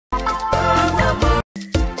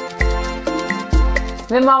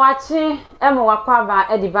Mema wachi ema wakwaba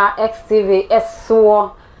ediba XTV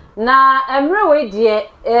eso na emre we die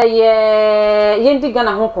Yendi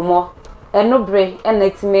Ghana ho komo enobre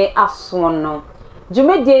enetime aso no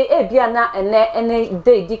dwumedie ebia na ene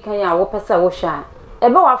de dikan a wo pesa wo hwa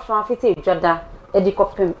ebe wa fra fite edwada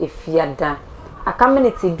edikopem efiada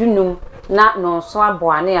community dunum na nonso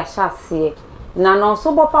aboane ya hyase na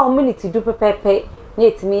nonso bopa community du pepepe na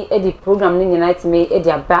etimi edi program ni nyina etimi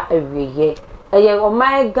edi aba awieye eye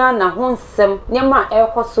oman Ghana ho nsem nyema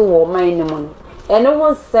ekoso wo oman ni mu no ene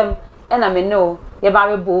ho nsem ena me no ye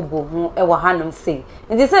ba bobo ho e wo hanom sei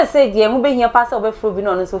ndi se die hu behia pasa obefro bi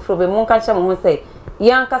no no so fro be mu nka che mo ho sei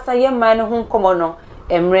yan kasa ye man ho nkomo no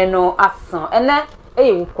emre no asan ene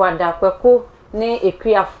eye wukwada kweko ne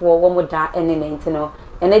ekriafo wo mu da ene nenti no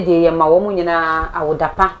ene de ye ma wo mu nyina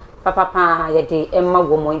awodapa papa ye de emma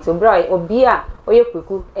wo mu nti obra obi a oye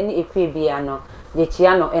kweku ene ekri bia no ye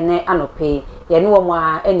chia no ene anope ye ne wo mu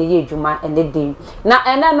a ene ye adwuma ene de na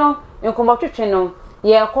ene no nkomo twetwe no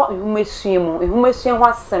ye ko ehumesua ho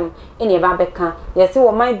asem ene ba beka ye se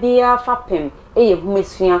wo man bia fapem eye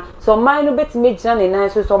ehumesua so man no betime gina ne nan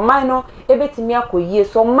so man no ebetime akoyie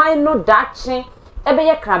so man no dache ebe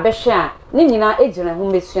ye kra behwe a ne nyina ejira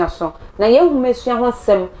ehumesua so na ye ehumesua ho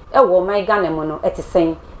asem e wo man Ghana mo no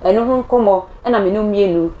etesen ene ho nkomo ena me no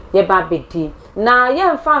mienu ye ba bedi na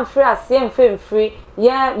ye mfa mfiri ase mfiri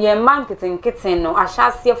ye marketing no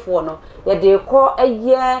ahyasiefo no ye de ko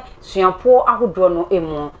eye suapo ahodo no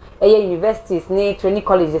emu eye universities ni training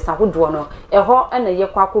colleges ahodo no eho ena ye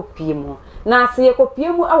kwa kopie mu na ase ye kopie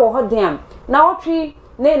mu ewo ho dem na wotwi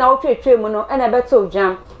ne na wotwe twemu no ena beto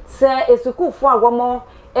jam se esukufo agwomo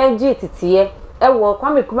NG titiye ewo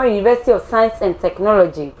Kwame Nkrumah University of Science and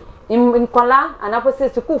Technology Nkola anapose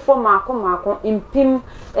sukufo mako impim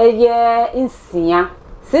eye insia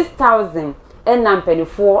 6000 ena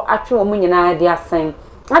mpenifo atwe omu nyina de asan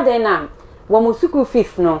aden na wo mu school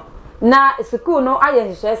fees no na school no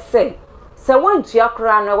aye hye se wantua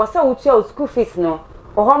kra no wo se wotua school fees no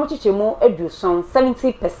oho mu chichemu eduson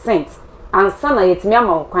 70% ansa na yetimi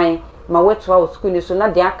ama okwan ma wetua o school ni so na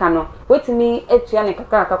de aka no wetimi etua ne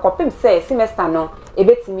kakaka kopim se semester no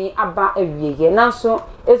ebetimi aba awieye nanso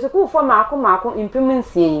school for mako impim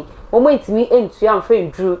nsien wo mo etimi entua amfa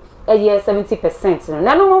ndru eye 70% no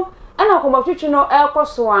nanu ena komotwetwe no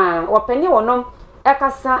ekoso a wopani wonom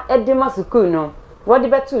ekasa edema school no wodi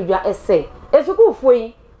betu dwa ese school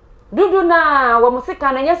foi dudu na wo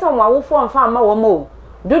musika na nyese wo awofo mfa ama wo mo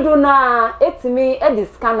dudu na etimi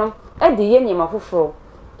ediska no edi ye nyema foforo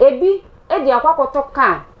ebi edi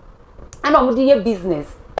akwakotoka ana omudi ye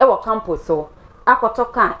business ewo campus so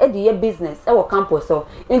akotoka edi ye business ewo campus so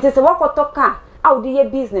nti se wakotoka audi ye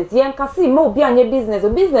business ye nkasi ma obi anye business o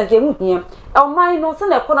business ye huhia elman no se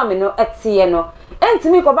na economy no etie no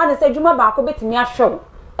entimi ko ba ne se dwuma ba ko betimi ahwew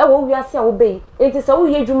ewo wiase a wo bei nti se wo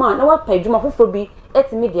ye dwuma na wa pa dwuma foforo bi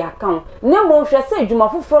etimi di account ne mo hwe se dwuma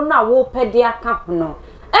foforo na wo pa di account no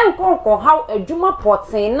enkonko how adwuma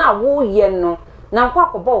potin na wo ye no na nkwa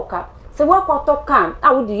ko boka se wo akotoka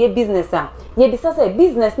audi ye business a ye bisa se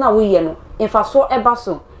business na wo ye no infaso eba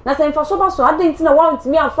so na se infaso ba so adenti na wa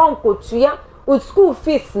ntimi amfa nkotua o school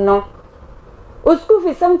fees no o school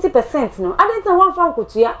fees 70% no adenti na wa amfa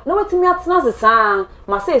nkotua na watimi atena sesa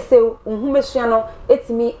ma se nhumesua no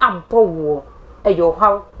etimi abowo eyo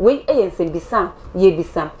haw we eyense bisa ye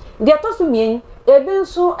bisa de atoso mien ebe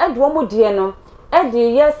nso edwo mo de no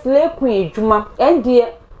edi yes le ku edwuma endie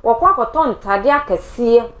wokwa akoton tade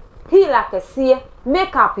akese heel akese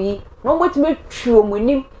makeup yi no wetimi twuo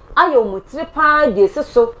monim ayo mutire pa de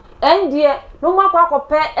seso endie no makwa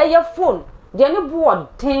akope eye phone de ne board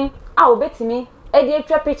ten a obetimi edi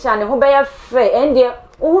etwa picture ne ho be ye fe endie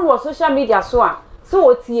ohun wo social media so a so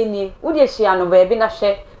otie ni wo de hia no ba bi na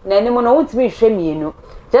hwe na enim no wutimi hwe mienu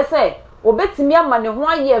je say obetimi ama ne ho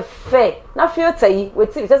aye fe na filter yi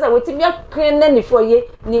wetimi je say wetimi akene ne fo ye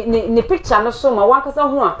ni picture no so ma wankasa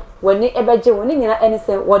ho a wani ebeje woni nyina eni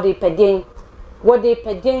se wode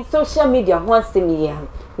pedien social media ho asemi ya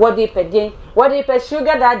wode pe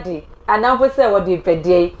sugar daddy anampo se wode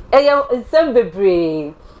pedien eye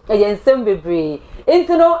nsem bebre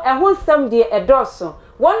intino ehun sam de edoso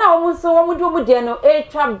wona wo so wo mudu mu de no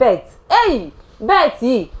etwa bet bet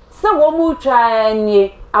yi se wo mu twa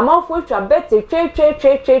nie amanfo twa bet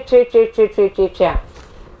twa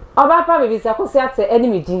oba pa bebi sa kosi ate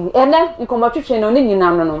enemy din ene nkomotwetwe no ne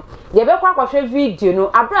nyinam no ye be kwa kwahwe video no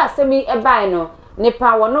abra asemi ebai no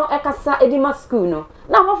nipa wono ekasa edima school no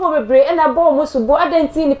na amofo bebre ena bo mo subo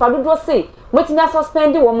adenti nipa dodo se motimi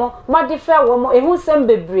suspend wo mo ma defer wo mo ehun sem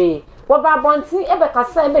bebre wo ba bonti ebe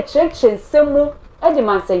kasa ebe chenchen semu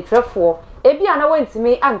edima nsentwefo ebi ana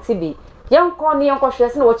wantimi antibi Yanko ni yanko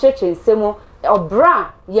hwese na wo cheche nsemu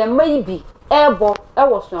obra ye maybe ebo e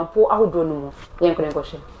wo suampo ahodo no mu yanko yanko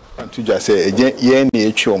hwe to just say ye na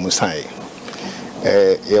etwe omusai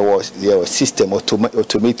there was system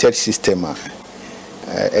automated system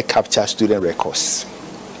a capture student records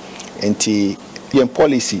enti yen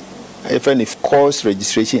policy even if course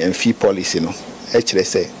registration and fee policy no actually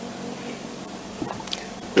say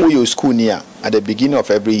we school near at the beginning of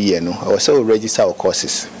every year no I also register our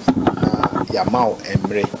courses Yamau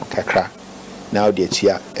Emre Kakra. Now they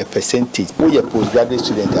are a percentage. We are postgraduate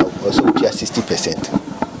student also we are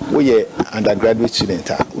 60%. We are undergraduate student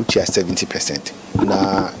which are 70%.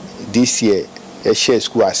 Now this year a share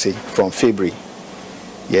school I say from February.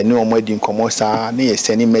 You know more than Nkomo sa they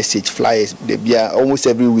sending message flyers they be almost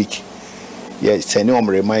every week. Yeah, sending them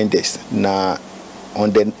reminders. Now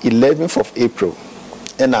on the 11th of April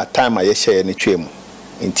and at time I share any trade.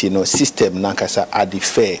 Into no system nankasa adi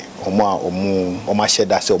fair omo share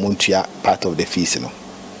that say omuntua part of the fees no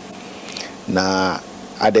na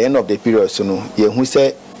at the end of the period so no ye hu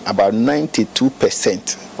say about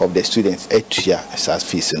 92% of the students etua as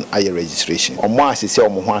fees no aye registration omo asese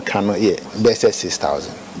omo ho aka no ye best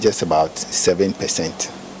 6,000 just about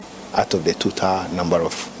 7% out of the total number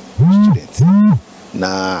of students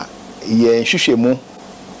na ye hwehwemu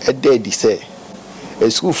e dey say a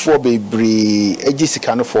school for baby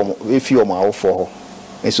ejisika form if you ma for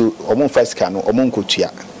and so omo first can omo nkotua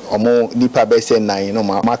omo nipa be say 9 no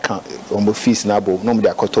ma ka omo fees na bo no mo dey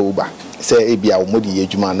akoto uba say ebia omo dey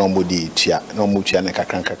adwuma no mo dey tua no mo tua na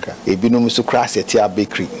kakra ebi no so class at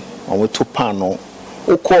bakery omo to pan no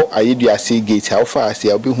ukọ ayedua say gate how far as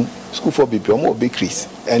ya obi hu school for baby omo bakeries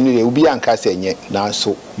and they will be anka say nye na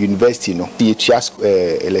so university no dey tua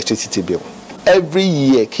electricity bill. Every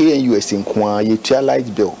year, KNUS in Kwa, you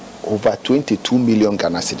light bill over 22 million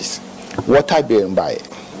Ghana cedis. Water bill and buy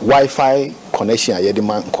Wi-Fi connection at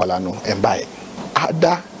Yediman Kolano and buy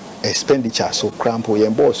other expenditure so crampo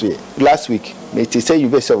and boss. Last week, me say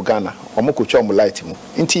University of Ghana, Omoko Chomo light mo.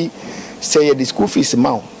 Inti say the school fees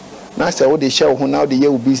amount. Now say what they share who now the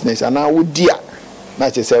year business and now would dear. Now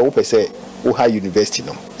say open say high university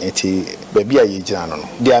no. Inti baby a ye jano no.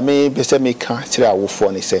 There may be say me can try wo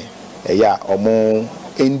for ni say. Yeah, omo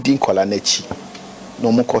ending kolanachi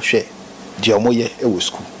no mo kohwe de omo ye e wo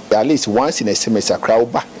school at least once in a semester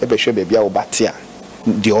crowd ba e be hwe bia wo batia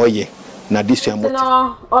de oye na this one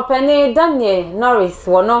no openi Daniel Norris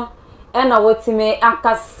wono e na wotime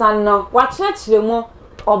akasa no wa chechire mu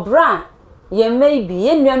obra ye maybe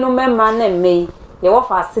ye nuano mema na mei ye wo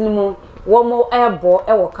fa asinu wo mo ebo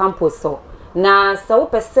e wo campus so na sa wo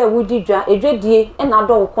pese wudi dwa edwadie e na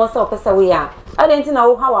do wo konsa wo pese wo ya adenti na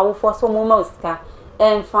wo ha wa wo fo so mo mauska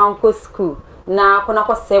en fanko school na kona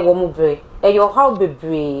ko se wo mo bre e yo ha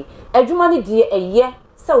bebre adwuma ne die eye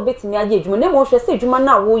se wo betimi age adwuma ne mo hwe se adwuma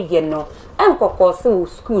na wo ye no en kokko se wo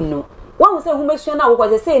school no wo se hu mesua na wo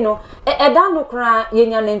ko se no da no kra ye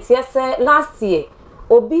nya nentie se last year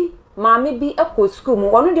obi maame bi ekọ school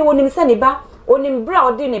mu wono de wonim se ne ba onim bra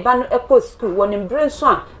odi ne ba no ekọ school wonim bre nso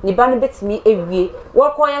a ne ba no betimi ewie wo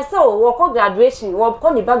ko ya se wo ko graduation wo ko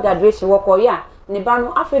ne ba graduation wo ko ya ne ba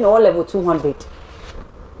no afi no level 200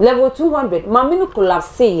 maame no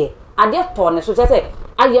collapse ye ade to ne so se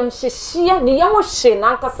ayem hyehye ne yam hye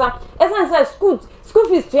na nkasa esan se school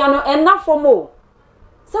fees tua no ena fomo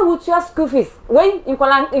se wo tua school fees when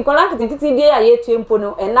inkolan kititi die ya ye tua mpo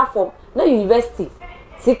no ena fom na university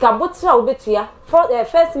sika botra obetua for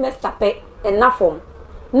first semester pe ena form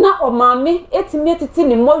na o maame etimi etiti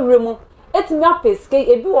ni moremu etimi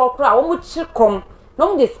apeske ebi wo kra wo mu chikom no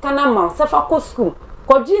mu de scanner ma sefa ko school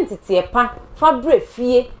ko jintiti epa fa bre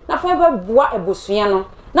fie na fa be boa ebosua no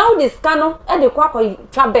na wo de scanner e de kwa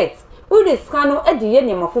trabet wo de scanner e de ye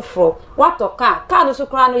ne mafoforo wato ka no so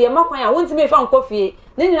kra no ye makwan a wo ntimi fa nko fie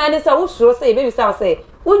ne nyina ne sa wo suro se e be bisa se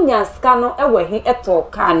unya scanner e we eto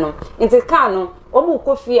ka no nti ka no omu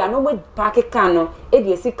kofi a no mo park ka no e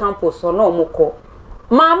de esi campus so no mo ko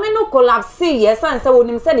maame no collapse yes and say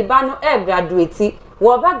wonim say ni ba no e graduate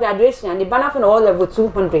wo ba graduation ni ba na fa no level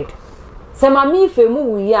 200 se maame ife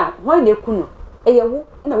mu wi a won de ku no e ye wo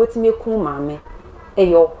na wetimi eku maame e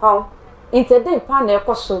ye okwa nti den pa na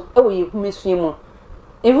ekoso e wo ye humesua mu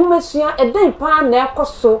ehumesua e den pa na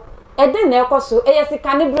ekoso e den na ekoso e ye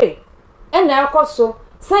sika ne bre e na ekoso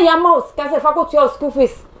say ya mouse ka say faculty of school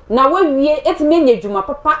fees na wawie etime nya dwuma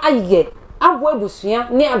papa aye abo abusua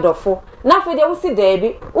ne adofo na fe de wo si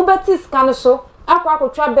deebi wo beti sika no so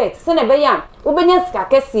akwa bet se na be ya wo benya sika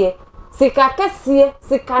kese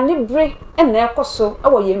sika ne bre na ekoso e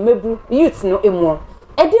wo ye mebu youth no emu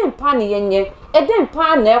eden pa ne yenye eden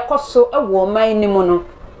pa na ekoso e wo man ni mu no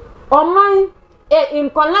oman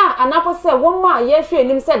Inkola anapo se woma yehwe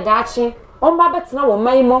enim se daachi omba betena wo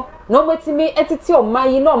manimo na ometimi etiti o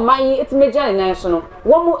manyi na o manyi etime jane nan so no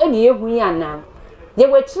womu eni ehu yi ana ye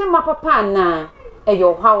wechire ma papa na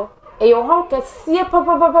eyo haw kese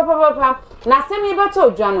papa na semi beto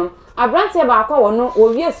odwa no abrante ba akwa wono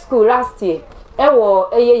owie school last year ewo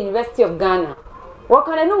University of Ghana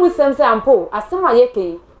wakana no musem se ampo asema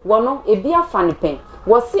yeke wono ebi afa ne pen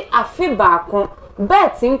wo si afi ba akon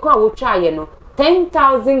bet nkwa wo twa ye no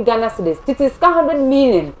 10,000 Ghana cedis. It is 100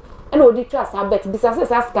 million. And what did you say? Bet business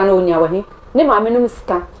as can only our him. Name a minimum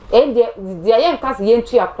scan. And the yen cast yen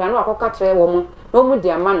to a plan or cockatray woman. No more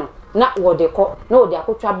dear man. Not what they call. No, they are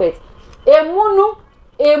coach bet. A mono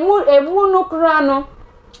crano.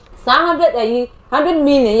 100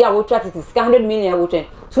 million. Ya will chat it is 100 million. I will train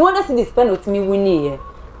 200 cities spend with me winning.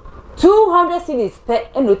 200 cities spend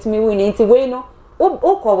and with me winning. It's way no.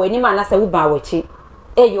 O call when you man as a ubawachi.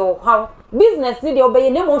 Eyo how business ni de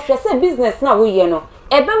obeye ne mo hwe se business na wo ye no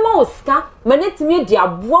ebe ma oska manetimi de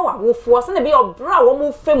aboa wa wofo se na be obra wo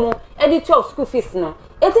mo fe mo editor school fees no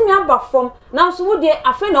etimi aba form na so wo de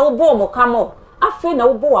afa na wo bo mo ka mo afa na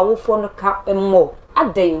wo bo wa wofo no ka mo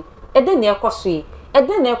aden ede na ekoso yi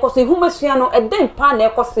ede na ekoso humasua no ede pa na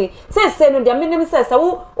ekoso se no de menim se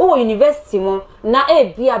wo university mo na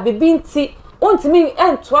bia bibinti ontimi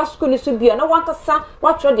entwa school ni so bia na wankasa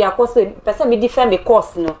watro de akose pese me different me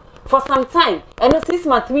course no for some time and 6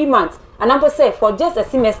 months 3 months and I'm say for just a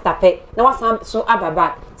semester pay na was so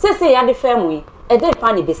ababa say ya de family e den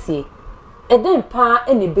pa ne besie e den pa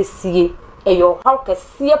ene besie e yo how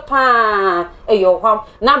kese pa e yo how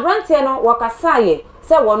na brantie no wakasa ye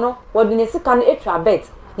se wono wode ne sika no etwa bet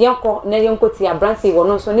yenko na yenko ti ya brantie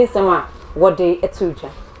wono so ne sema wode etuja.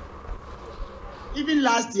 Even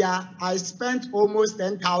last year, I spent almost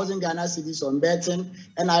 10,000 Ghana cedis on betting,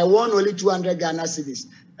 and I won only 200 Ghana cedis.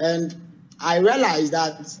 And I realized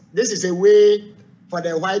that this is a way for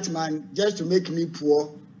the white man just to make me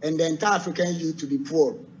poor and the entire African youth to be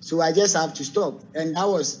poor. So I just have to stop. And that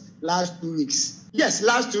was last 2 weeks. Yes,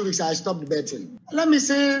 last 2 weeks I stopped betting. Let me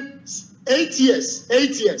say 8 years.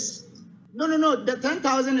 8 years. No. The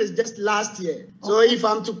 10,000 is just last year. So if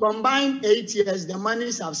I'm to combine 8 years, the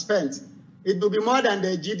monies I've spent, it will be more than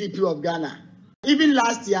the GDP of Ghana. Even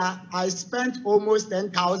last year, I spent almost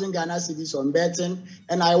 10,000 Ghana cedis on betting,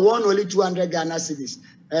 and I won only 200 Ghana cedis.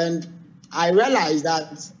 And I realized that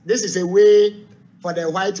this is a way for the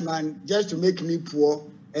white man just to make me poor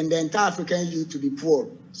and the entire African youth to be poor.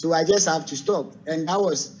 So I just have to stop. And that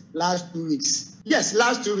was last 2 weeks. Yes,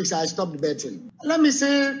 last 2 weeks I stopped betting. Let me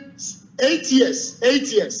say 8 years.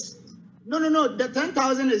 8 years. No. The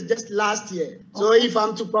 10,000 is just last year. So if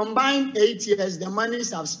I'm to combine 8 years, the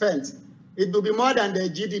monies I've spent, it will be more than the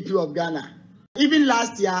GDP of Ghana. Even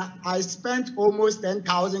last year, I spent almost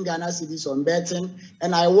 10,000 Ghana cedis on betting,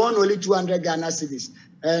 and I won only 200 Ghana cedis.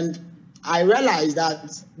 And I realized that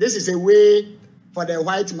this is a way for the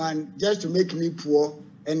white man just to make me poor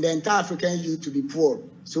and the entire African youth to be poor.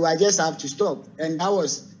 So I just have to stop. And that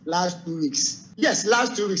was last 2 weeks. Yes,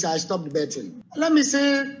 last 2 weeks I stopped betting. Let me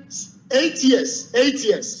say 8 years. 8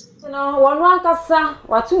 years. No, one kasa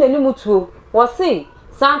watu neni mutu wasi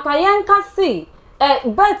sanka yenka si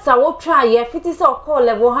bet a wo try ye fiti se call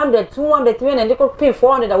level 100 200 300 and they pay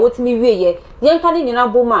 400 a wotimi wie ye yenka ni nyina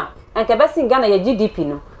boma anka besi Ghana ye GDP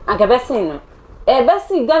no anka besi no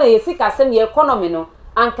besi Ghana ye sika sem ye economy no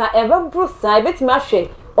anka brusa betimi ahwe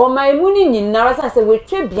o maimu ni nyina rasa se we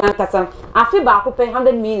twa bia kasa afi ba ko pay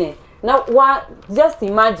 100 million now wa just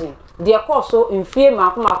imagine the cost so in fear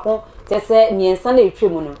mako tese miensa na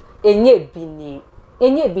etwemu no enye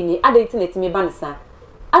bini adenti letimi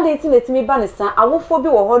banisa awofo bi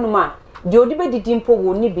wo honum a de odibe didimpo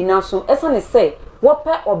wo ni bina so esa ne se wo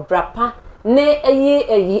pe obrapa ne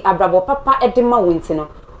eyi abrabo papa edema wonti no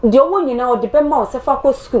de owo nyina o de be ma o se fa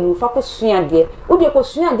ko school fa ko sua de o de ko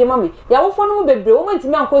sua de mami ya wofo no bebre wo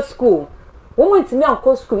ntimi anko school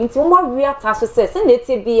nti wo ma wi ataso se na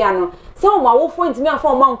etie bia no se wo ma wofo ntimi anfa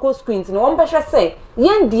wo ma anko school nti no wo behwe se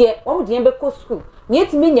Yendi wo de be ko school ni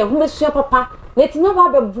etimi nya humesua papa na etimi ba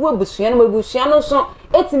bebu abusua no so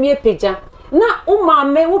etimi epeja na wo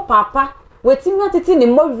maame wo papa wetimi atiti ni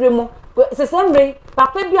mawremu sesemre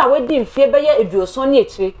papa bi a wedi mfie be ya eduoson ni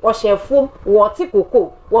ekire wo hyefuom wo ti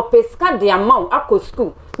koko wo peska de amaw akọ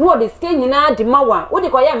school no wo de ske nyina de mawa wo de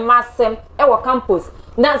koye masem e wo campus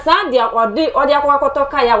na saa de ode akọ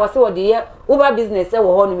ka ya wo se wo de ye uber business e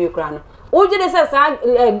wo ho no mi kura no wo je de se saa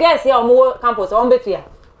guys ya wo campus wo betu ya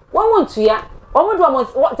wo wontu ya wo do mo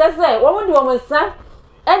tese wo do mo sa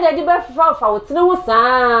e de be fa wo tene ho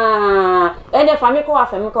saa e de famiko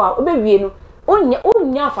wa wo be wie no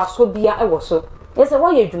onya afaso bia e wo so Yes,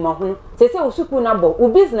 why you juma ho. Say usuku na bo, u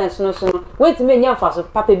business no so no. Wait me nya fa so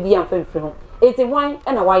papa bi amfamfiri ho. Enti hwan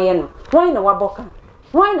e na waye no. Hwan na waboka.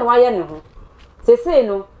 Hwan na waye ne ho. Say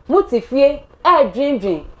no, mutifie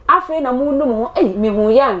dwindwin. Afre na mu num ho, me hu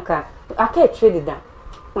yanka. Aka trade da.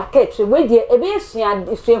 Aka trade we die ebe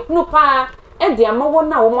esua hunu pa e de amawo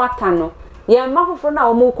na wo mo aka no. Ye ma foforo na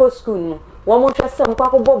wo mo ko school no. Wo mo hwese mko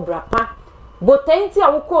akobọ brapa. Botenti a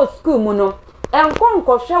wo ko school mu no.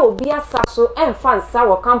 Enkonkwohwe obi asaso emfa nsa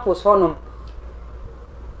wo campus honom.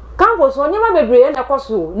 Campus onyema bebre na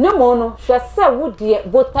kwaso ne mo no hwese wo de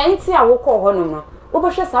botenti a wo ko honom no. Wo be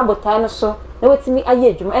hwese abotan no so na wetimi aye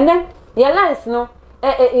adwuma. Ene ye lines no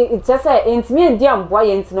just say entimi ndi amboa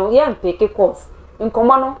ye ntino ye mpeke course.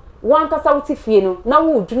 Nkomo no wan kasa wuti fie no na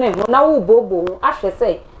wo dwune ho na wo bobo ho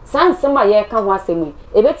ahwese sansem a ye ka ho asemu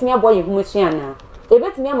ebetimi aboa ye humusua na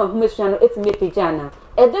ebetimi ama humusua no etimi epeja na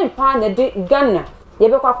eden pa na de Ghana ye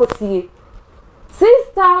be kwa kosie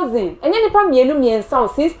 6000 enye nipa mienu miensa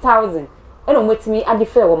 6000 eno mwetimi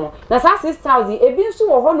adefe wo mo na sa 6000 ebi nso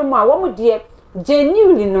wo ho no ma wo mo de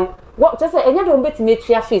genuinely no wo just say enye de obetimi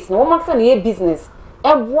etua face na wo maksa na ye business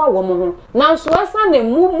eboa wo mo ho na nso esa na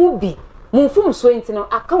mu bi mumfum so enti no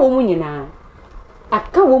aka wo mu nyina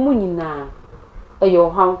eyo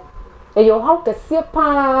haw kese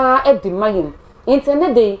pa edimayin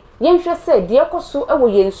internet dey yenhwe se de ekoso ewo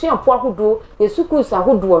yensuampo ahodo yesukus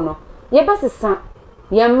ahodo no ye besesa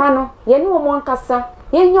ye ma no ye ne wo mo nkasa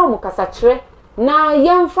ye nya wo kasa kire na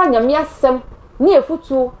ye mfa nyame asem ne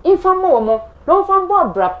efutu mfa mo wo mo no mfa mbo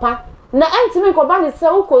brapa na entimi ko ba ne se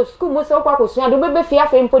wo ko school mo se wo kwa kosua do bebe fia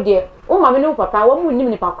fe mpo de wo mame ne wo papa wo mu nim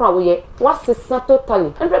ne pakra wo ye wasesa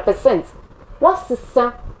totally 100%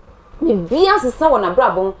 wasesa ni bia sesa wona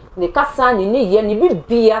brabon ne kasa ne ye ne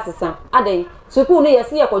bibia sesa adan school ne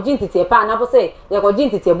yesi ye ko jintiti pa na bo se ye ko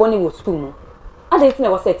jintiti boni wo school mo adan ti na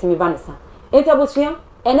wo se timi ba ne sa enti abusua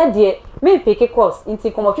ene de me peke course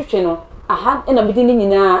enti komo twetwe no aha ena bidi ni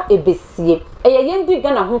nyina ebesie eye yendi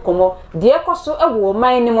Ghana ho komo de ekoso ewo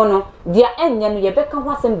man ni mo no de enya no ye beka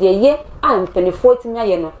ho asem de ye ampenefo timi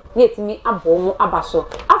aye no ye timi abo mu abaso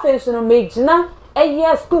afenso no megina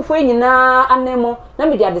eye school fo nyina anemo na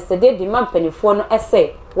me de adesede de mampenefo no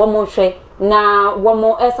ese wo mo hwe na wo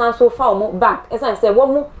mo esan so fa wo mo back esan se wo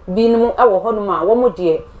mo bi no ewo ho no ma wo mo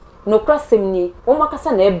de no krasem ni wo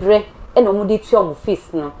makasa na ebre ena mo de tua mo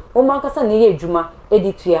fees no wo makasa na ye adwuma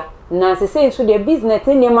editua na se say nso de business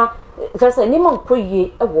ni ma just say ni mo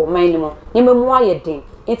nkoyie ewo man ni mo ni memu aye den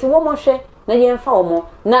enti wo mo hwe na ye mfa wo mo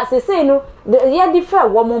na se say no ye differ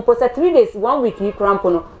wo mo po 3 days 1 week ni krampo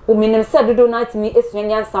no wo minim se dodo na timi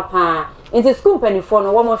esuanya nsa pa enti school penifo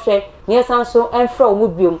no wo mo hwe ni esanso enfra wo mo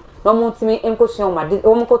biom no mo ntimi enkosua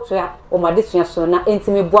wo mo kotoa wo ma de sua so na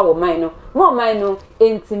entimi boa wo man no mo man no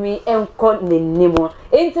entimi enko nenimo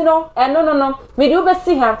enti no no me de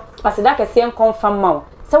obesi ha aseda kese enkonfa ma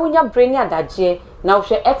sa wonya brain adaje na wo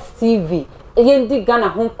hwe XTV Yendi Ghana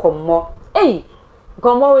ho Nkomo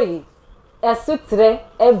Nkomo we esutre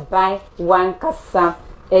ebai wankasa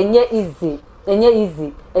enye easy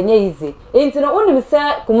enti no onim se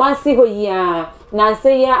Kumasi ho yia na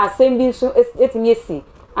se ya assembly nso etimi esi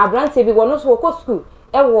abrante bi wono so ko school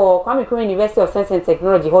ewo Kwame University of Science and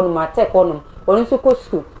Technology honum tech honum wono so ko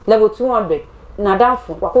school level 200 na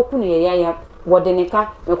danfo wakokunu ye wodeneka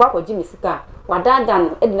mekwa kwaji misika wadada no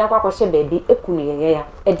edina kwa kwahye baabi ekunu ye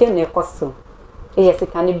ede na ekoso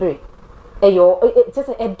sika ne bre eyo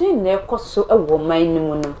tese ede na ekoso ewo man ni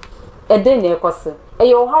mu no ede na ekoso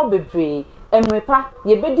eyo how bebre emrepa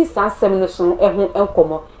ye bedi sansem no so eho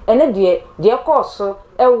Nkomo ene de ekoso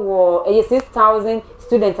ewo 6000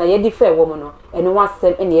 students aye di fe wo mo no ene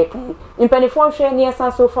wasem ene ye kan impanifo hwe ne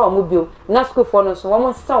yesanso fa omo bio na school for no so wo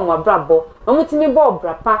mo sa wo abrabo wo mo timi bo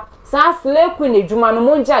brapa sa sleku ne djuma no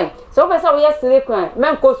mo njai so be sa wo ye sleku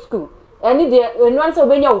men ko school ene de enu an sa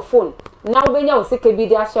obenya wo phone na obenya wo sike bi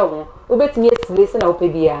de ahye wo obetimi esile se na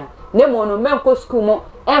opebia ne mo no men ko school mo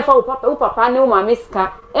enfa wo papa ne wo mama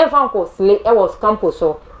ska enfa ko sile e was campus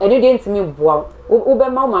so ene de ntimi boa ube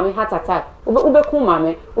ma mama heart attack ube ku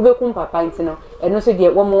mama ube ku papa ntino eno so de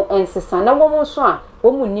wo mo ensesa na wo mo so a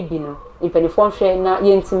wo mo ni bi no impanifo hwe na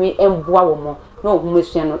ye ntimi emboa wo mo na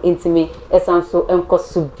ohumesua no ntimi esanso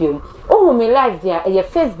enkoso biom ohumi live dia e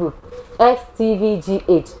Facebook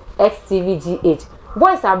XTVGH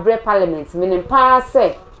boys abre parliament menim pa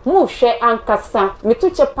se mu hwe ankasa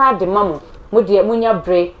mituche pa de mamo mu de munya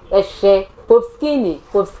bre ehwe popskini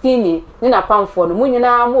ni na pamfo no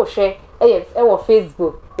munyina mu hwe ewo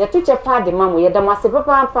Facebook ya tuche pa de mamo ya damase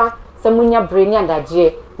papa se munya bre ni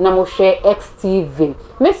adaje na mu hwe XTV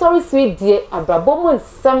me sorry sweet die abrabo mu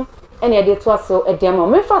nsam ene de to aso e de ma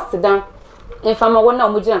me fast dan infama wona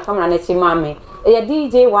mu gina camera na chi mame e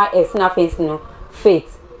DJYS na face no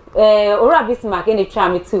faith ora Bismarck any try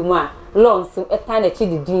me too ma long so e tan e chi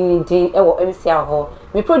din e wo MC ho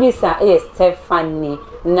me producer Stephanie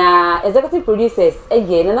na executive producers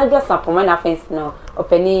na just sapoma na fence no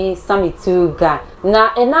openi Sammy Tuga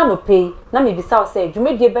na na no pay na me bisa o say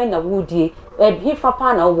dwumedie ben na wudie hi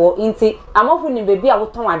papa na wo nti amofu ni bebi a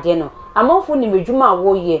woton ade no amofu ni medwuma a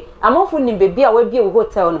wo ye amofu ni bebi a wabie wo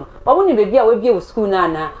hotel no omo ni bebi a wabie wo school na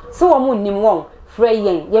na so wo mu nim won frɛ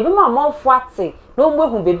yen ye be ma amofu ate no mo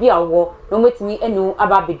hu bebi a wo no metimi enu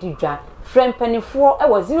aba bedidwa frɛ mpanifo e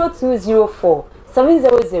wo 0204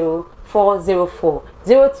 700 404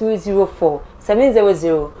 0204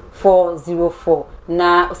 700 404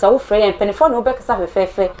 na sawo frɛ yen mpanifo no be kasa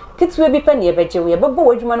fefefe kitwe bi pa ne ye beje wo ye bebo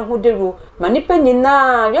wadwuma no ho deru ma nipa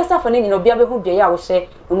nyina yosafo ne nyina obi abehu de ya wo hye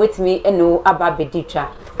no metimi enu aba bedidwa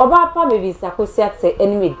oba pa me visa kosi ate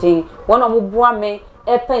enimedin wona mo boa me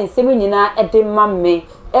epa nsemi nyina ede ma me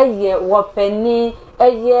eye wo pani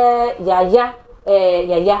eye yaya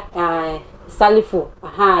Salifu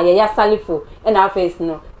yaya Salifu na face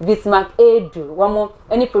no Bismarck Edu womo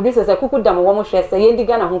any producers akuku dam womo hwe se Yendi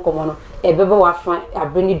Ghana ho Nkomo no ebebe wafa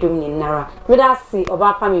abreni dom ni nara me da si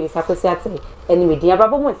oba pa me visa kosi ate eni medin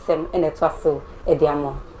ababo mo nsem na to aso e de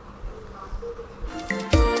amo